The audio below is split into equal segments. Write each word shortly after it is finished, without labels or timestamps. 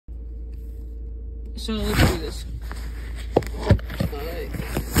So let's do this. I'm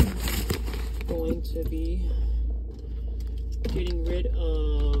going to be getting rid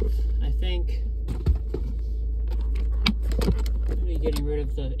of, I think, I'm going to be getting rid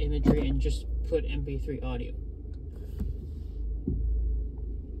of the imagery and just put MP3 audio.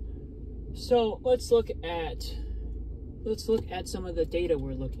 So let's look at some of the data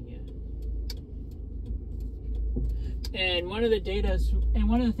we're looking at. And one of the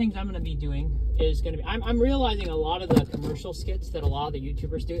things I'm going to be doing is going to be, I'm realizing a lot of the commercial skits that a lot of the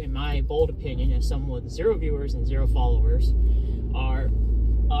YouTubers do, in my bold opinion, as someone with 0 viewers and 0 followers, are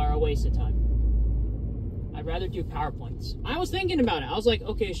a waste of time. I'd rather do PowerPoints. I was thinking about it. I was like,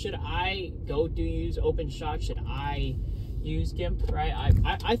 okay, should I use OpenShot? Should I use GIMP, right?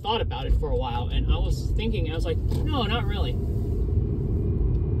 I thought about it for a while, and I was like, no, not really.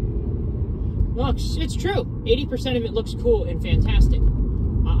 Look, it's true. 80% of it looks cool and fantastic.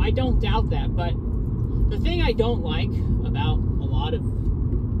 I don't doubt that, but the thing I don't like about a lot of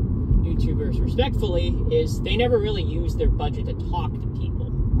YouTubers, respectfully, is they never really use their budget to talk to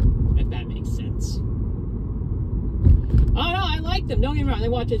people, if that makes sense. Oh, no, I like them. Don't get me wrong. They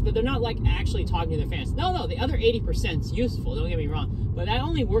watch this, but they're not, like, actually talking to their fans. No, the other 80% is useful. Don't get me wrong. But that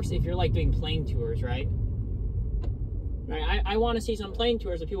only works if you're, like, doing plane tours, right? Right? I want to see some plane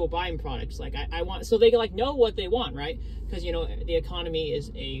tours of people buying products. Like, I want... So they, like, know what they want, right? Because, you know, the economy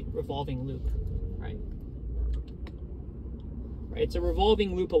is a revolving loop, right? Right? It's a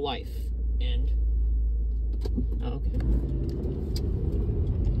revolving loop of life. And... Oh, okay.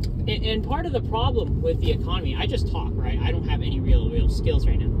 And part of the problem with the economy, I just talk, right? I don't have any real skills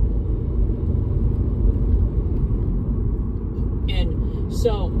right now. And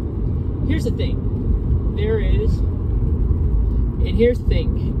so, here's the thing.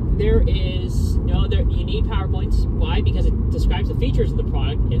 You need PowerPoints. Why? Because it describes the features of the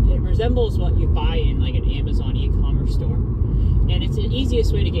product. It resembles what you buy in like an Amazon e-commerce store. And it's the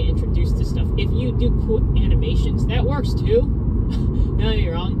easiest way to get introduced to stuff. If you do cool animations, that works too. Don't get me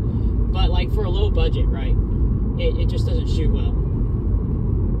wrong. But like for a low budget, right? It just doesn't shoot well.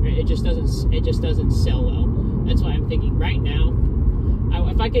 Right? It just doesn't sell well. That's why I'm thinking right now,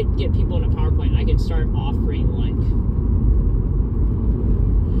 if I could get people in a PowerPoint, I can start offering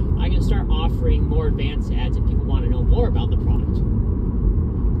more advanced ads if people want to know more about the product.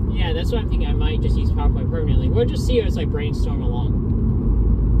 Yeah, that's what I'm thinking. I might just use PowerPoint permanently. We'll just see as I brainstorm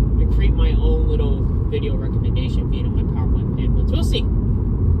along. I create my own little video recommendation feed on my PowerPoint pamphlets. We'll see.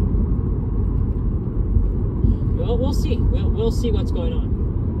 We'll see. We'll see what's going on.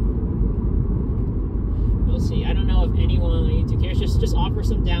 We'll see. I don't know if anyone on YouTube cares. Just offer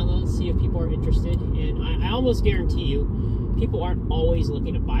some downloads, see if people are interested. And I almost guarantee you, people aren't always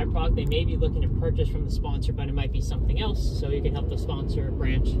looking to buy a product. They may be looking to purchase from the sponsor, but it might be something else, so you can help the sponsor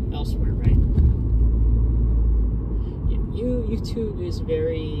branch elsewhere, right? Yeah, YouTube is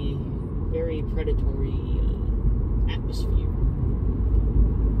very, very predatory atmosphere.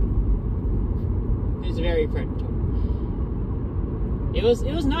 It's very predatory. It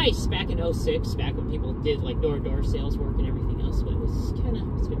was nice back in 06, back when people did like door-to-door sales work and everything else, but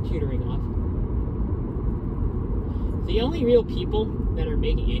it's been petering off. The only real people that are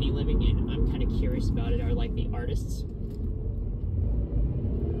making any living, and I'm kind of curious about it, are like the artists.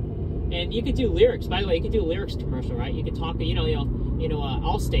 And you could do lyrics. By the way, you could do a lyrics commercial, right? You could talk,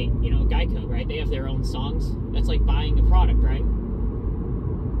 Allstate, Geico, right? They have their own songs. That's like buying a product, right?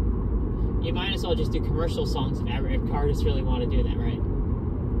 You might as well just do commercial songs if artists really want to do that, right?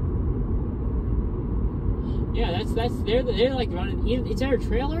 Yeah, they're like running. It's either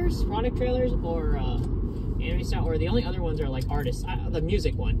trailers, product trailers, or anime style, or the only other ones are like artists. The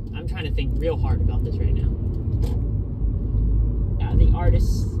music one. I'm trying to think real hard about this right now. The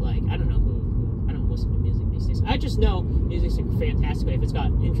artists, like I don't know who. I don't listen to music these days. I just know music's a fantastic way. If it's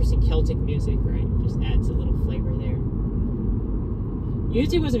got interesting Celtic music, right, it just adds a little flavor there.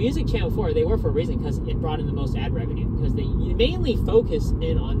 YouTube was a music channel before. They were for a reason, because it brought in the most ad revenue, because they mainly focus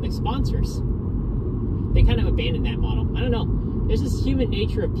in on the sponsors. They kind of abandoned that model. I don't know. There's this human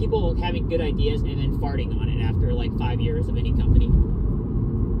nature of people having good ideas and then farting on it after like 5 years of any company.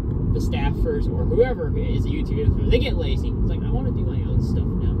 The staffers or whoever is a YouTuber, they get lazy. It's like, I want to do my own stuff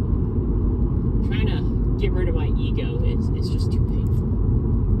now. Trying to get rid of my ego is just too painful.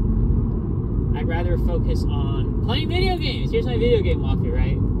 I'd rather focus on playing video games. Here's my video game walkthrough,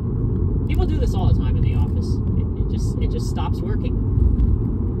 right? People do this all the time in the office. It just stops working.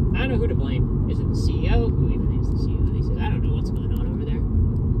 I don't know who to blame. Is it the CEO? Who even is the CEO? He says, I don't know what's going on over there.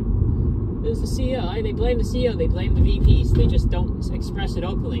 It's the CEO. They blame the CEO. They blame the VPs. They just don't express it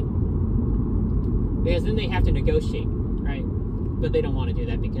openly. Because then they have to negotiate, right? But they don't want to do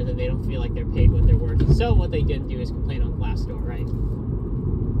that because they don't feel like they're paid what they're worth. So what they can do is complain on Glassdoor, right?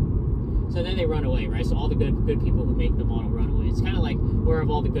 So then they run away, right? So all the good people who make the model run away. It's kind of like, where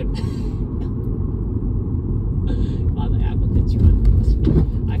have all the good... all the applicants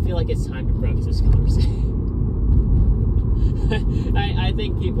run. I feel like it's time to broach this conversation. I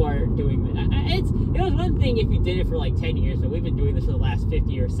think people are doing it. It was one thing if you did it for like 10 years, but we've been doing this for the last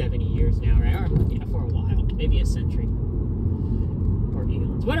 50 or 70 years now, right? Or, yeah, for a while. Maybe a century. Or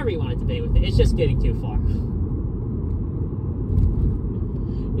eons. Whatever you want to debate with it. It's just getting too far.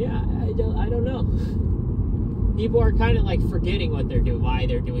 Yeah, I don't know. People are kind of like forgetting what they're doing, why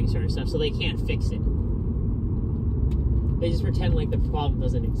they're doing certain stuff, so they can't fix it. They just pretend like the problem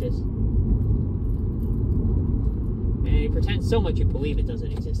doesn't exist. And you pretend so much you believe it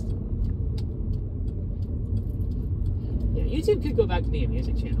doesn't exist. Yeah, YouTube could go back to being a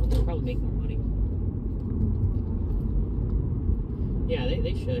music channel. They'll probably make more money. Yeah,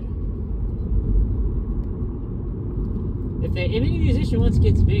 they should. If any musician once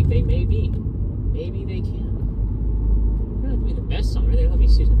gets big, they may be. Maybe they can. They're not going to be the best song. They're going to be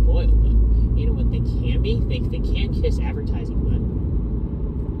Susan Boyle, but you know what they can be? They can kiss advertising butt.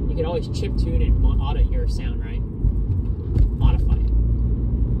 You can always chip tune and audit your sound, right? Modify it.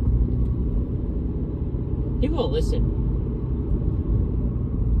 People will listen.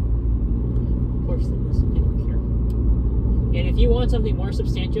 Of course they listen. They don't care. And if you want something more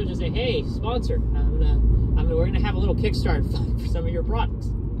substantial, just say, "Hey, sponsor, we're gonna have a little Kickstarter fund for some of your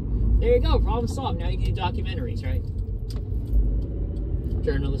products." There you go. Problem solved. Now you can do documentaries, right?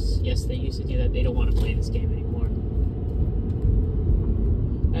 Journalists, yes, they used to do that. They don't want to play this game anymore.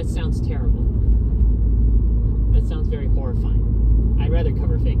 That sounds terrible. That sounds very horrifying. I'd rather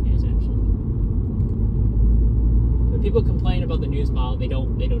cover fake news, actually. When people complain about the news model, they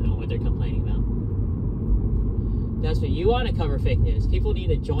don't know what they're complaining about. That's what you want to cover fake news. People need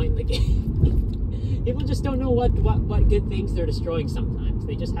to join the game. People just don't know what good things they're destroying sometimes.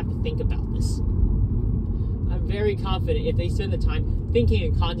 They just have to think about this. I'm very confident if they spend the time thinking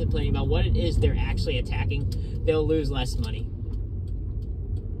and contemplating about what it is they're actually attacking, they'll lose less money.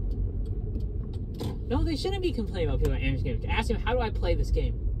 No, they shouldn't be complaining about people at Andrew's game. Ask him, how do I play this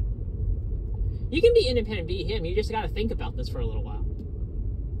game? You can be independent, be him. You just got to think about this for a little while.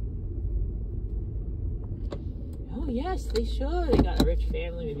 Oh, yes, they should. They got a rich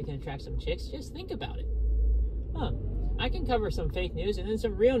family. Maybe can attract some chicks. Just think about it. Huh. I can cover some fake news and then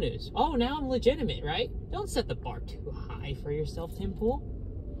some real news. Oh, now I'm legitimate, right? Don't set the bar too high for yourself, Tim Pool.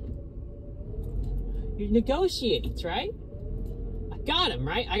 You negotiate, right? I got him,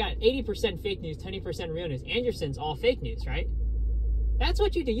 right? I got 80% fake news, 20% real news. Anderson's all fake news, right? That's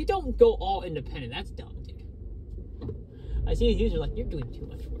what you do. You don't go all independent. That's dumb, dude. I see these users like, you're doing too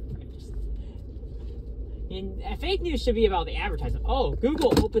much work. And fake news should be about the advertising. Oh,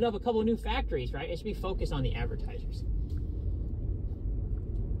 Google opened up a couple new factories, right? It should be focused on the advertisers.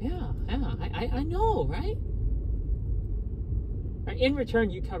 Yeah, I know, right? Right? In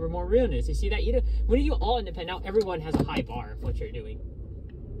return, you cover more real news. You see that? When you do all independent, now everyone has a high bar of what you're doing.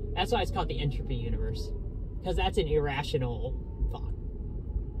 That's why it's called the entropy universe. Because that's an irrational thought.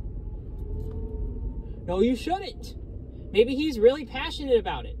 No, you shouldn't. Maybe he's really passionate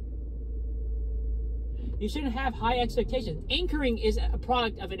about it. You shouldn't have high expectations. Anchoring is a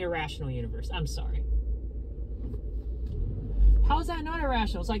product of an irrational universe. I'm sorry. How is that not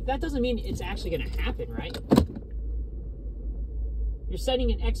irrational? It's like, that doesn't mean it's actually going to happen, right? You're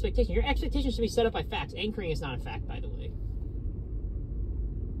setting an expectation. Your expectation should be set up by facts. Anchoring is not a fact, by the way.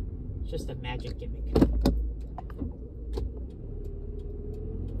 It's just a magic gimmick.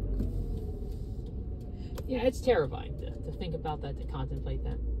 Yeah, it's terrifying to think about that, to contemplate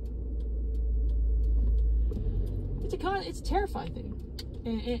that. It's a terrifying thing,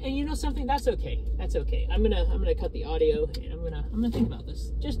 and you know something, that's okay. That's okay. I'm gonna cut the audio, and I'm gonna think about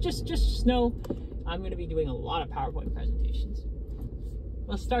this. Just know, I'm gonna be doing a lot of PowerPoint presentations.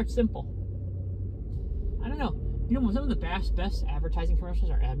 Let's start simple. I don't know. You know, some of the best advertising commercials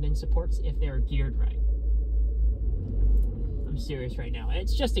are admin supports if they're geared right. I'm serious right now.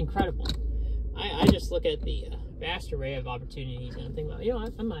 It's just incredible. I just look at the vast array of opportunities and I think, well, you know,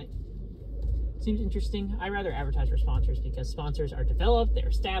 I might. Seems interesting. I rather advertise for sponsors because sponsors are developed, they're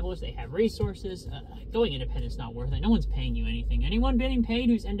established, they have resources. Going independent is not worth it. No one's paying you anything. Anyone getting paid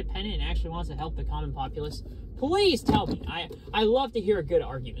who's independent and actually wants to help the common populace, please tell me. I love to hear a good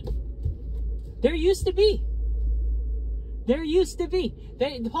argument. There used to be.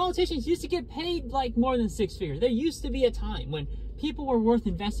 The politicians used to get paid like more than 6 figures. There used to be a time when people were worth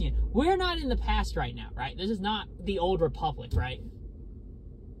investing in. We're not in the past right now, right? This is not the old republic, right?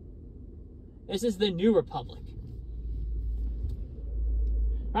 This is the new republic.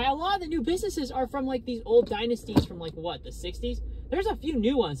 Right? A lot of the new businesses are from like these old dynasties from like what, the 60s? There's a few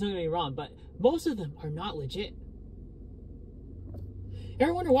new ones, don't get me wrong, but most of them are not legit. You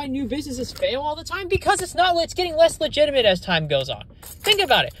ever wonder why new businesses fail all the time? Because it's getting less legitimate as time goes on. Think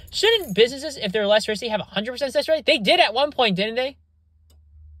about it. Shouldn't businesses, if they're less risky, have 100% success rate? They did at one point, didn't they?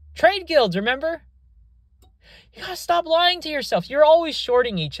 Trade guilds, remember? You gotta stop lying to yourself. You're always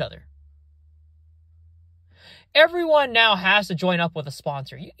shorting each other. Everyone now has to join up with a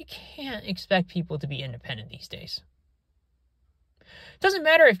sponsor. You can't expect people to be independent these days. It doesn't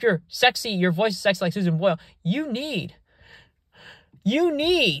matter if you're sexy, your voice is sexy like Susan Boyle. You need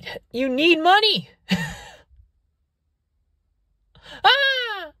money.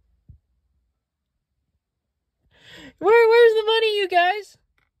 Where's the money, you guys?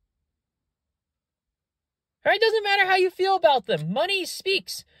 All right, doesn't matter how you feel about them. Money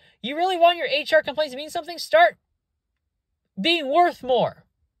speaks. You really want your HR complaints to mean something? Start being worth more.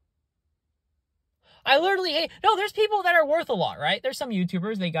 I literally hate... No, there's people that are worth a lot, right? There's some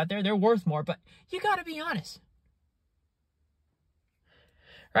YouTubers, they're worth more, but you gotta be honest.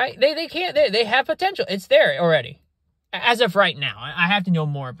 Right? They can't... They have potential. It's there already. As of right now. I have to know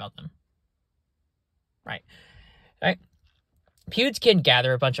more about them. Right? Pewds can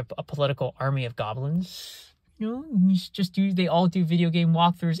gather a bunch of a political army of goblins. You know, they all do video game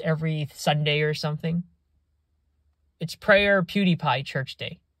walkthroughs every Sunday or something. It's prayer PewDiePie church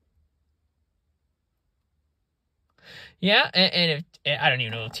day. Yeah, and if I don't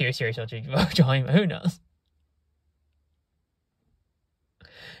even know if Tier Series will join, who knows?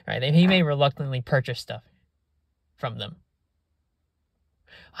 Right, he may reluctantly purchase stuff from them.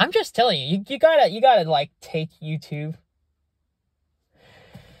 I'm just telling you, you gotta like take YouTube.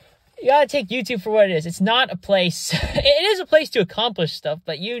 You gotta take YouTube for what it is. It's not a place. It is a place to accomplish stuff,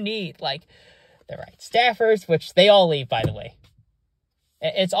 but you need like the right staffers, which they all leave, by the way.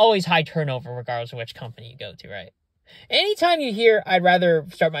 It's always high turnover, regardless of which company you go to, right? Anytime you hear, I'd rather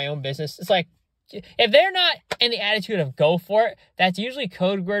start my own business, it's like, if they're not in the attitude of go for it, that's usually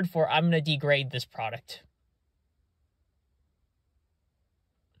code word for I'm going to degrade this product.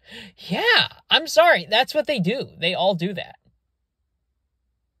 Yeah, I'm sorry. That's what they do. They all do that.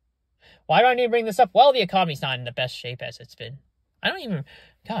 Why do I need to bring this up? Well, the economy's not in the best shape as it's been. I think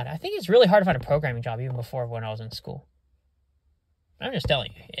it's really hard to find a programming job even before when I was in school. I'm just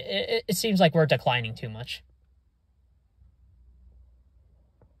telling you, it seems like we're declining too much.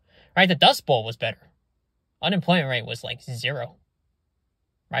 Right, the Dust Bowl was better. Unemployment rate was like 0.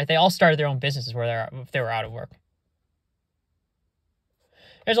 Right, they all started their own businesses where they were out of work.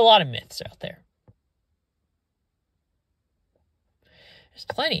 There's a lot of myths out there. There's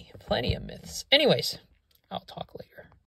plenty of myths. Anyways, I'll talk later.